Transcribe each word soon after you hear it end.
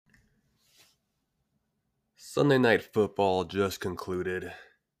Sunday night football just concluded.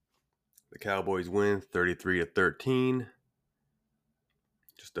 The Cowboys win 33-13.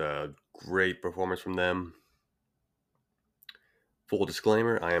 Just a great performance from them. Full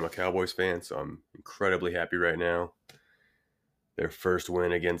disclaimer, I am a Cowboys fan, so I'm incredibly happy right now. Their first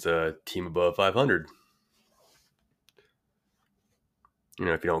win against a team above 500.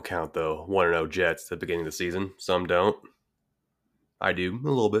 If you don't count the 1-0 Jets at the beginning of the season. Some don't. I do, a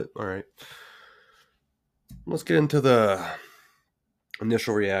little bit. All right. Let's get into the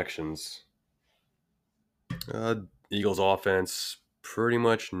initial reactions. Eagles offense, pretty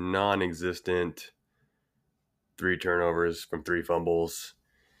much non-existent. 3 turnovers from 3 fumbles.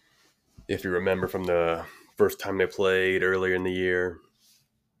 If you remember from the first time they played earlier in the year,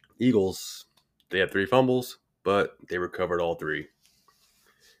 Eagles, they had 3 fumbles, but they recovered all 3.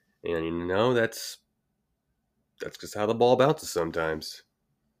 And that's just how the ball bounces sometimes.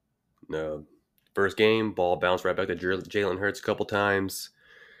 No, first game, ball bounced right back to Jalen Hurts a couple times.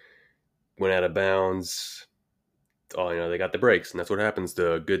 Went out of bounds. They got the breaks, and that's what happens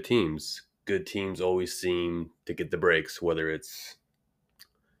to good teams. Good teams always seem to get the breaks, whether it's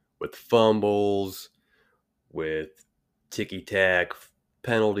with fumbles, with ticky-tack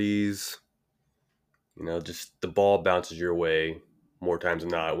penalties. Just the ball bounces your way more times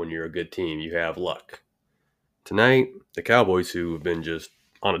than not when you're a good team. You have luck. Tonight, the Cowboys, who have been just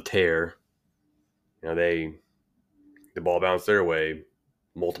on a tear, the ball bounced their way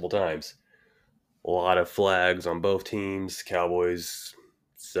multiple times. A lot of flags on both teams. Cowboys,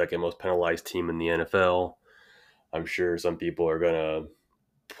 second most penalized team in the NFL. I'm sure some people are going to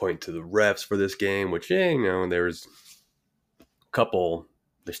point to the refs for this game, which, there's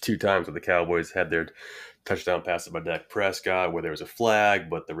there's 2 times where the Cowboys had their touchdown passes by Dak Prescott where there was a flag,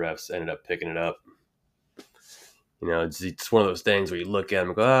 but the refs ended up picking it up. It's one of those things where you look at them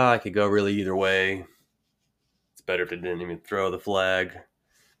and go, I could go really either way. It's better if they didn't even throw the flag,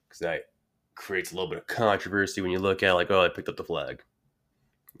 because that creates a little bit of controversy when you look at I picked up the flag.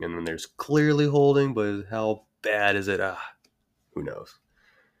 And then there's clearly holding, but how bad is it? Who knows?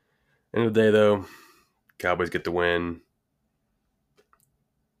 End of the day, though, Cowboys get the win.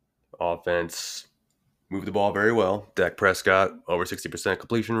 Offense moved the ball very well. Dak Prescott, over 60%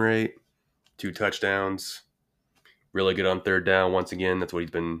 completion rate, 2 touchdowns. Really good on third down once again. That's what he's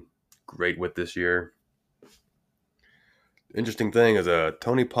been great with this year. Interesting thing is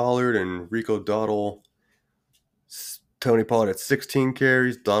Tony Pollard and Rico Dowdle. Tony Pollard had 16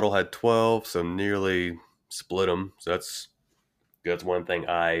 carries. Dowdle had 12, so nearly split them. So that's one thing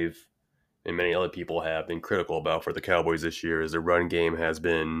I've and many other people have been critical about for the Cowboys this year, is their run game has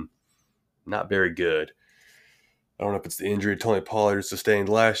been not very good. I don't know if it's the injury Tony Pollard sustained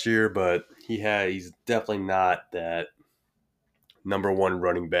last year, but he's definitely not that number 1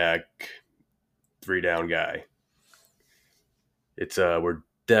 running back, 3-down guy. It's we're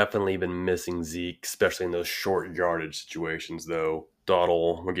definitely been missing Zeke, especially in those short yardage situations, though.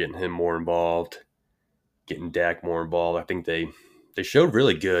 Dowdle, we're getting him more involved, getting Dak more involved. I think they showed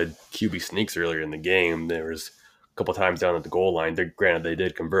really good QB sneaks earlier in the game. There was a couple times down at the goal line. Granted, they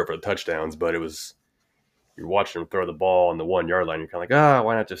did convert for the touchdowns, but you're watching him throw the ball on the 1-yard line. You're kind of like,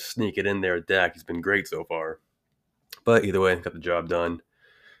 why not just sneak it in there at Dak? He's been great so far. But either way, got the job done.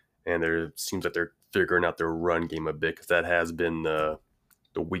 And it seems like they're figuring out their run game a bit, because that has been the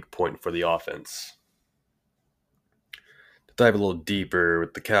weak point for the offense. To dive a little deeper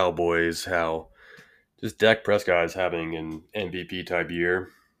with the Cowboys, how just Dak Prescott is having an MVP type year.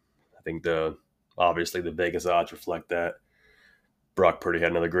 I think obviously the Vegas odds reflect that. Brock Purdy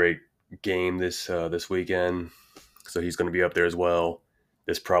had another great game this weekend, so he's going to be up there as well.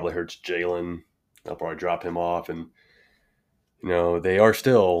 This probably hurts Jalen. They'll probably drop him off, and they are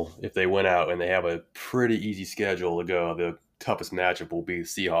still, if they win out and they have a pretty easy schedule to go, the toughest matchup will be the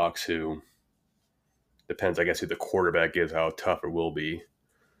Seahawks, who depends, I guess, who the quarterback is, how tough it will be.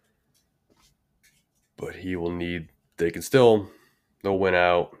 But they'll win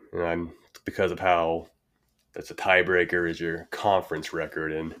out, and because of how that's a tiebreaker is your conference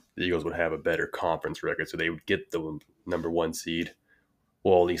record, and the Eagles would have a better conference record, so they would get the number 1 seed.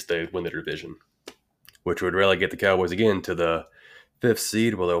 Well, at least they would win the division, which would really get the Cowboys again to the 5th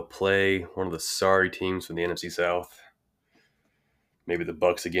seed, where they'll play one of the sorry teams from the NFC South. Maybe the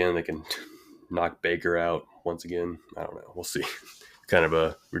Bucs again. They can knock Baker out once again. I don't know. We'll see. Kind of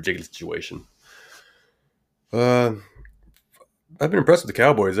a ridiculous situation. I've been impressed with the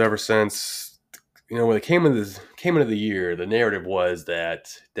Cowboys ever since, when they came into the year. The narrative was that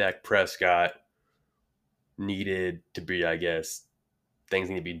Dak Prescott needed to be, I guess, things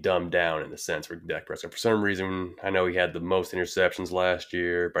need to be dumbed down in a sense for Dak Prescott. For some reason, I know he had the most interceptions last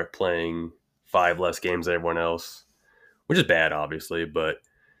year by playing 5 less games than everyone else, which is bad, obviously, but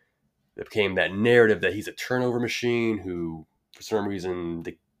it became that narrative that he's a turnover machine who, for some reason,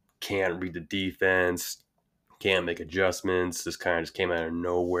 they can't read the defense, can't make adjustments. This kind of just came out of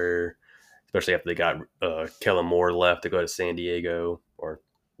nowhere, especially after they got Kellen Moore left to go to San Diego or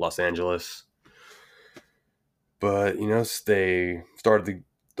Los Angeles. But, they started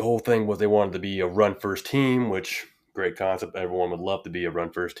the whole thing was they wanted to be a run-first team, which, great concept. Everyone would love to be a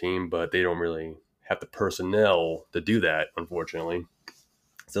run-first team, but they don't really have the personnel to do that, unfortunately.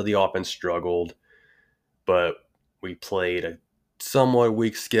 So the offense struggled, but we played a somewhat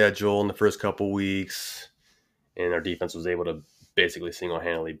weak schedule in the first couple weeks, and our defense was able to basically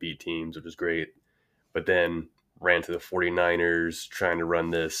single-handedly beat teams, which was great. But then ran to the 49ers trying to run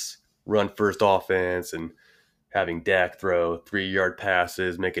this run-first offense and having Dak throw 3-yard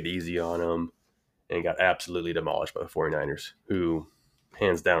passes, make it easy on them, and got absolutely demolished by the 49ers, who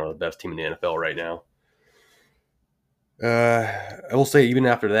hands down are the best team in the NFL right now. I will say, even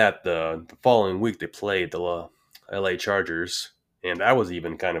after that, the following week they played the LA Chargers, and that was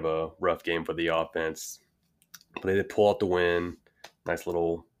even kind of a rough game for the offense. But they did pull out the win. Nice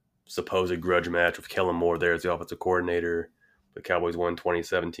little supposed grudge match with Kellen Moore there as the offensive coordinator. The Cowboys won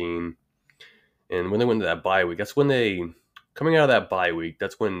 2017. And when they went to that bye week, coming out of that bye week,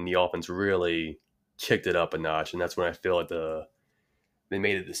 that's when the offense really kicked it up a notch. And that's when I feel like they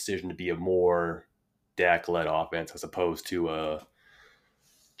made a decision to be a more Dak-led offense as opposed to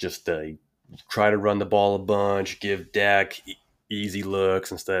just try to run the ball a bunch, give Dak easy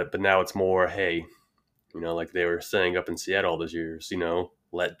looks instead. But now it's more, hey, like they were saying up in Seattle this year,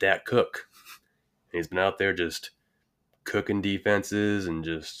 let Dak cook. And he's been out there just cooking defenses and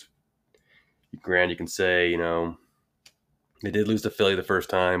just, you can say, they did lose to Philly the first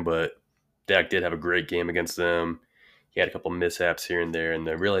time, but Dak did have a great game against them. He had a couple mishaps here and there, and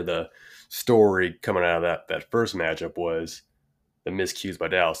the story coming out of that first matchup was the miscues by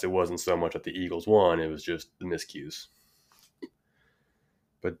Dallas. It wasn't so much that the Eagles won; it was just the miscues.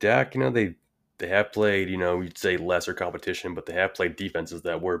 But Dak, they have played, you'd say lesser competition, but they have played defenses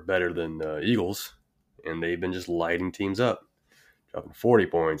that were better than the Eagles, and they've been just lighting teams up, dropping 40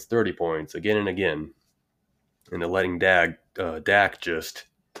 points, 30 points again and again, and they're letting Dak just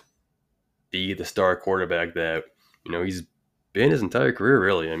be the star quarterback that he's been his entire career,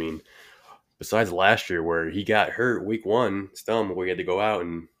 really. I mean, besides last year where he got hurt week 1, where he had to go out,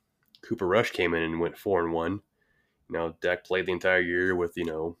 and Cooper Rush came in and went 4-1. Dak played the entire year with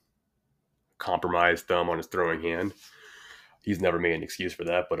compromised thumb on his throwing hand. He's never made an excuse for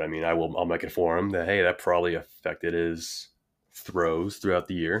that, but I mean, I'll make it for him that, hey, that probably affected his throws throughout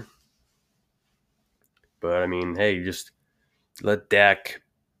the year. But I mean, hey, you just let Dak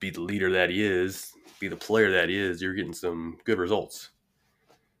be the leader that he is, be the player that he is, you're getting some good results.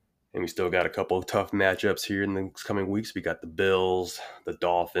 And we still got a couple of tough matchups here in the coming weeks. We got the Bills, the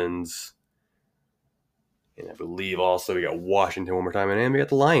Dolphins, and I believe also we got Washington one more time, and we got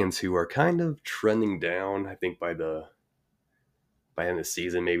the Lions, who are kind of trending down. I think by the end of the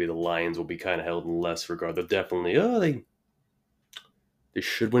season, maybe the Lions will be kind of held in less regard. They're definitely they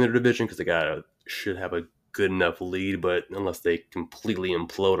should win their division because they should have a good enough lead, but unless they completely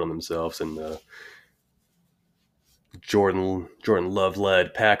implode on themselves and Jordan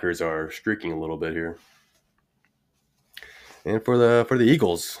Love-led Packers are streaking a little bit here. And for the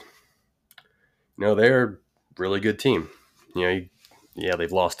Eagles, they're a really good team.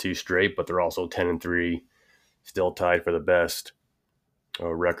 They've lost 2 straight, but they're also 10-3, still tied for the best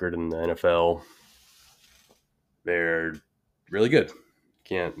record in the NFL. They're really good.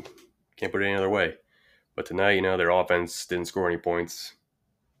 Can't put it any other way. But tonight, their offense didn't score any points.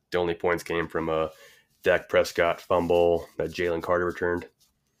 The only points came from a Dak Prescott fumble that Jalen Carter returned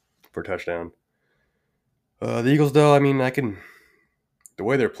for a touchdown. The Eagles, though, I mean, the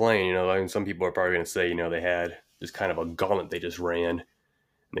way they're playing, some people are probably going to say, they had just kind of a gauntlet they just ran, and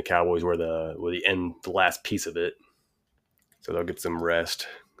the Cowboys were the last piece of it. So they'll get some rest.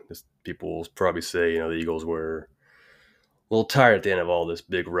 People will probably say, the Eagles were a little tired at the end of all this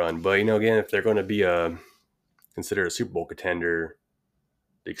big run. But, again, if they're going to be considered a Super Bowl contender,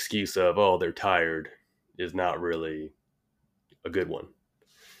 the excuse of, they're tired is not really a good one.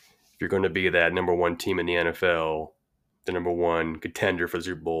 If you're going to be that number 1 team in the NFL, the number 1 contender for the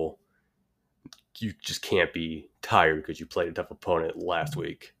Super Bowl, you just can't be tired because you played a tough opponent last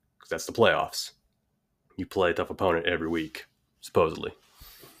week, because that's the playoffs. You play a tough opponent every week, supposedly.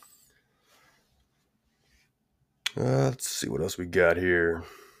 Let's see what else we got here.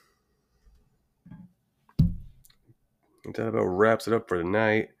 I think that about wraps it up for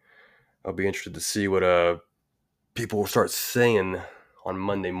tonight. I'll be interested to see what people will start saying on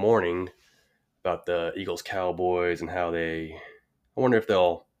Monday morning about the Eagles Cowboys and how I wonder if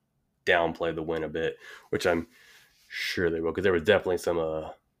they'll downplay the win a bit, which I'm sure they will, because there was definitely some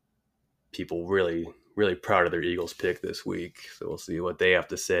people really, really proud of their Eagles pick this week. So we'll see what they have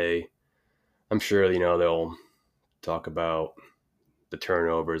to say. I'm sure, they'll talk about the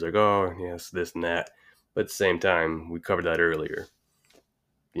turnovers, like, oh, yes, this and that. But at the same time, we covered that earlier.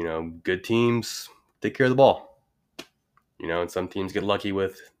 Good teams take care of the ball. And some teams get lucky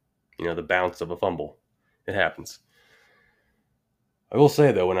with, the bounce of a fumble. It happens. I will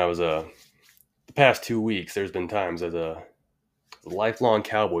say, though, when I was the past 2 weeks, there's been times as a lifelong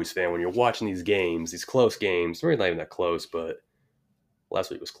Cowboys fan, when you're watching these games, these close games, really not even that close, but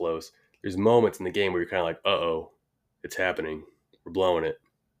last week was close. There's moments in the game where you're kind of like, uh-oh, it's happening. We're blowing it.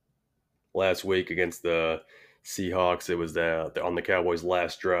 Last week against the Seahawks, it was on the Cowboys'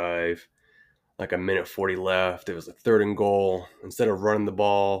 last drive, like a minute 40 left. It was a 3rd and goal. Instead of running the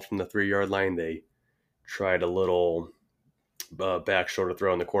ball from the 3-yard line, they tried a little back shoulder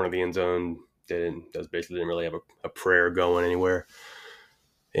throw in the corner of the end zone. Basically didn't really have a prayer going anywhere.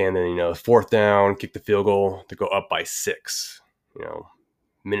 And then, 4th down, kick the field goal to go up by 6.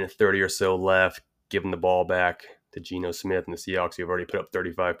 Minute 30 or so left, giving the ball back to Geno Smith and the Seahawks, who have already put up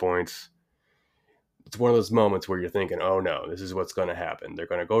 35 points. It's one of those moments where you're thinking, oh no, this is what's going to happen. They're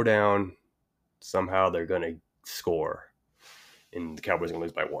going to go down. Somehow they're going to score. And the Cowboys are going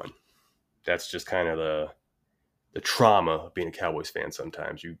to lose by 1. That's just kind of the trauma of being a Cowboys fan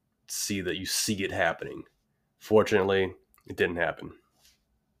sometimes. You see it happening. Fortunately, it didn't happen.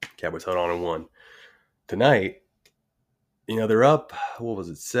 Cowboys held on and won. Tonight, they're up,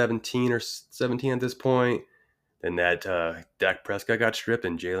 17 at this point. Then that Dak Prescott got stripped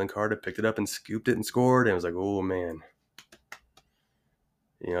and Jalen Carter picked it up and scooped it and scored. And it was like, oh, man.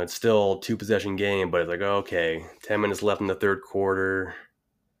 It's still a 2-possession game, but it's like, okay, 10 minutes left in the 3rd quarter.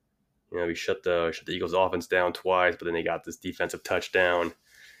 We shut the Eagles offense down twice, but then they got this defensive touchdown.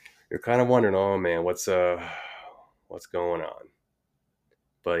 You're kind of wondering, oh, man, what's going on?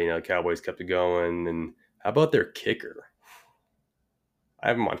 But, the Cowboys kept it going. And how about their kicker? I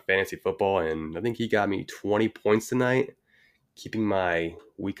have him on fantasy football, and I think he got me 20 points tonight, keeping my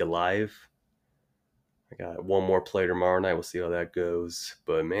week alive. I got one more play tomorrow night. We'll see how that goes.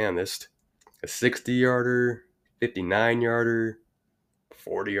 But, man, a 60-yarder, 59-yarder,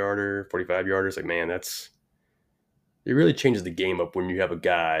 40-yarder, 45-yarder. It's like, man, it really changes the game up when you have a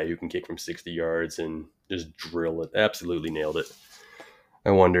guy who can kick from 60 yards and just drill it. Absolutely nailed it.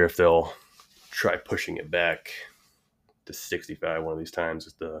 I wonder if they'll try pushing it back to 65 one of these times,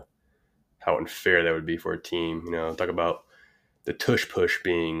 with how unfair that would be for a team. Talk about the tush push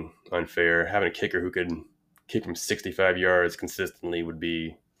being unfair. Having a kicker who could kick from 65 yards consistently would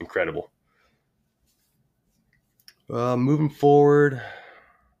be incredible. Moving forward,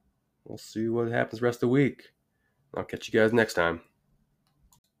 we'll see what happens the rest of the week. I'll catch you guys next time.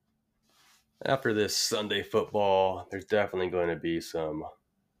 After this Sunday football, there's definitely going to be some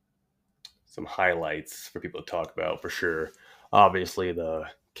highlights for people to talk about, for sure. Obviously, the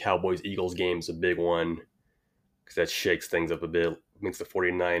Cowboys-Eagles game is a big one, because that shakes things up a bit. It makes the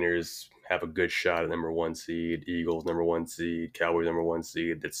 49ers have a good shot at number 1 seed, Eagles number 1 seed, Cowboys number 1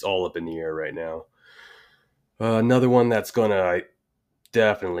 seed. It's all up in the air right now. Another one that's going to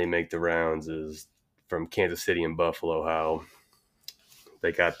definitely make the rounds is from Kansas City and Buffalo, how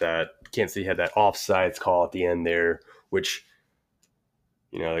they got that. Kansas City had that offsides call at the end there, which,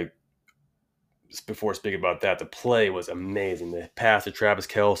 before speaking about that, the play was amazing. The pass to Travis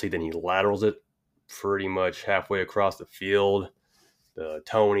Kelce, then he laterals it pretty much halfway across the field, the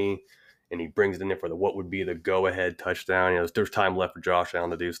Tony, and he brings it in for what would be the go-ahead touchdown. There's time left for Josh Allen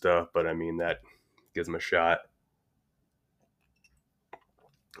to do stuff, but that gives him a shot.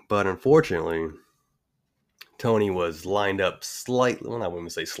 But unfortunately, Tony was lined up slightly. Well, I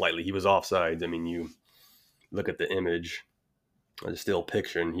wouldn't say slightly. He was offsides. You look at the image, a still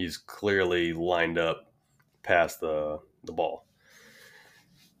picture, and he's clearly lined up past the ball.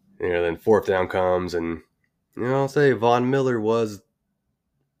 Then 4th down comes, and I'll say Von Miller was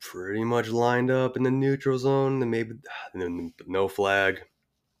pretty much lined up in the neutral zone, and maybe no flag.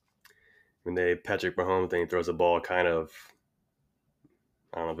 When Patrick Mahomes, then he throws the ball kind of,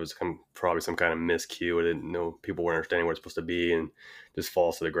 I don't know if it was probably some kind of miscue. I didn't know, people weren't understanding where it's supposed to be, and just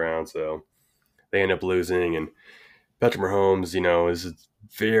falls to the ground. So they end up losing, and Patrick Mahomes, is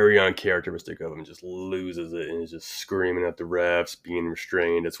very uncharacteristic of him. Just loses it and is just screaming at the refs, being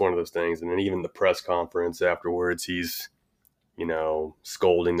restrained. It's one of those things. And then even the press conference afterwards, he's,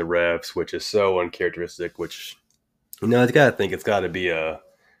 scolding the refs, which is so uncharacteristic, which, you got to think it's got to be a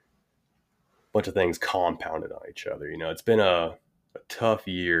bunch of things compounded on each other. It's been a tough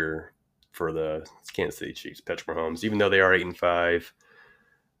year for the Kansas City Chiefs, Patrick Mahomes. Even though they are 8-5,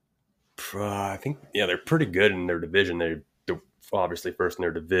 I think they're pretty good in their division. They're obviously first in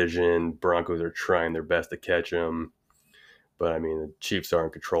their division. Broncos are trying their best to catch them, but I mean the Chiefs are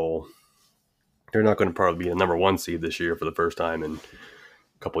in control. They're not going to probably be the number 1 seed this year for the first time in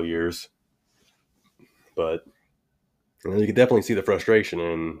a couple of years, but you can definitely see the frustration,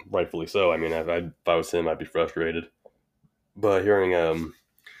 and rightfully so. I mean, if I was him, I'd be frustrated. But hearing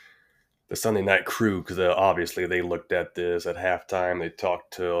the Sunday Night Crew, because obviously they looked at this at halftime, they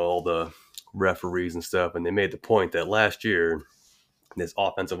talked to all the referees and stuff, and they made the point that last year, this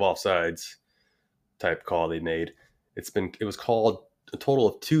offensive offsides type call they made, it was called a total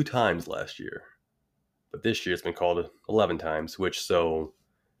of 2 times last year, but this year it's been called 11 times, so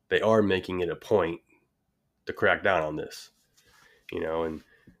they are making it a point to crack down on this, and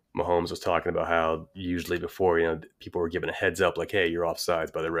Mahomes was talking about how usually before, people were given a heads up like, hey, you're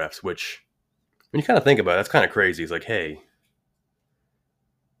offsides by the refs, which when you kind of think about it, that's kind of crazy. It's like, hey,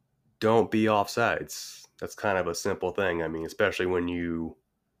 don't be offsides. That's kind of a simple thing. I mean, especially when you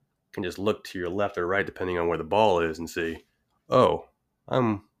can just look to your left or right, depending on where the ball is, and see, oh,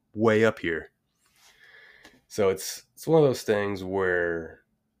 I'm way up here. So it's one of those things where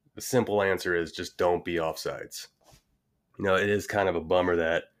the simple answer is just don't be offsides. It is kind of a bummer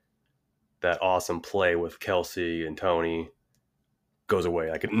that awesome play with Kelsey and Tony goes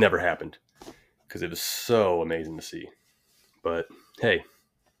away. Like it never happened, because it was so amazing to see. But hey,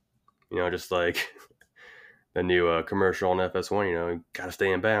 just like the new commercial on FS1, got to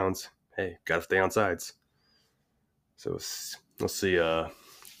stay in bounds. Hey, got to stay on sides. So we'll see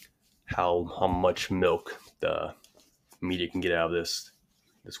how much milk the media can get out of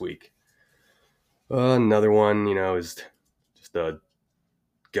this week. Another one, is just a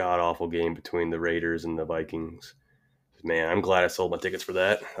god-awful game between the Raiders and the Vikings. Man, I'm glad I sold my tickets for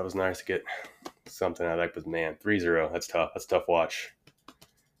that. That was nice to get something I like, but man, 3-0, that's tough. That's a tough watch.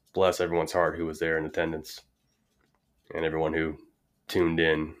 Bless everyone's heart who was there in attendance, and everyone who tuned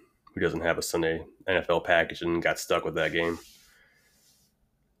in who doesn't have a Sunday NFL package and got stuck with that game.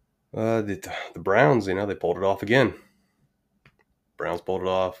 The Browns, they pulled it off again. Browns pulled it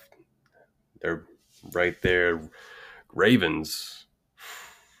off. They're right there. Ravens.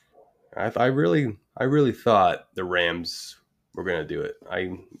 I really thought the Rams were going to do it.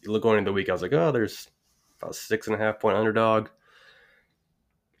 Going into the week, I was like, oh, there's about 6.5 point underdog.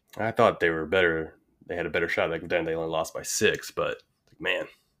 I thought they were better. They had a better shot. Like then they only lost by 6, but man,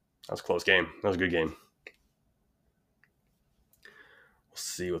 that was a close game. That was a good game. We'll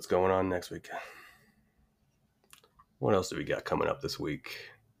see what's going on next week. What else do we got coming up this week?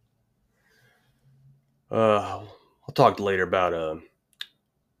 I'll talk later about a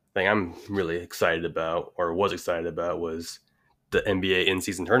thing I'm really excited about, or was excited about, was the NBA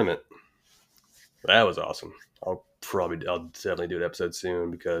in-season tournament. That was awesome. I'll definitely do an episode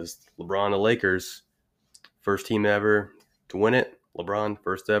soon, because LeBron and the Lakers, first team ever to win it. LeBron,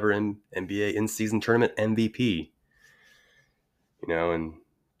 first ever in NBA in-season tournament MVP. And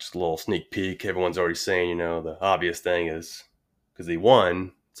just a little sneak peek. Everyone's already saying, the obvious thing is because he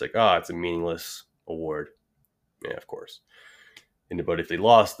won, it's like, it's a meaningless award. Yeah, of course. But if they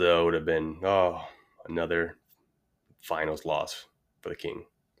lost, though, it would have been, another finals loss for the King.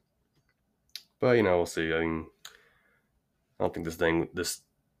 But, we'll see. I mean, I don't think this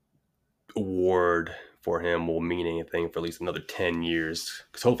award for him will mean anything for at least another 10 years,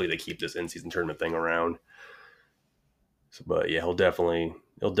 because hopefully they keep this in-season tournament thing around. So, but yeah, it'll definitely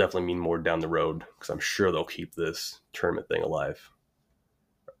mean more down the road, because I'm sure they'll keep this tournament thing alive.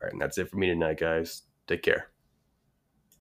 All right, and that's it for me tonight, guys. Take care.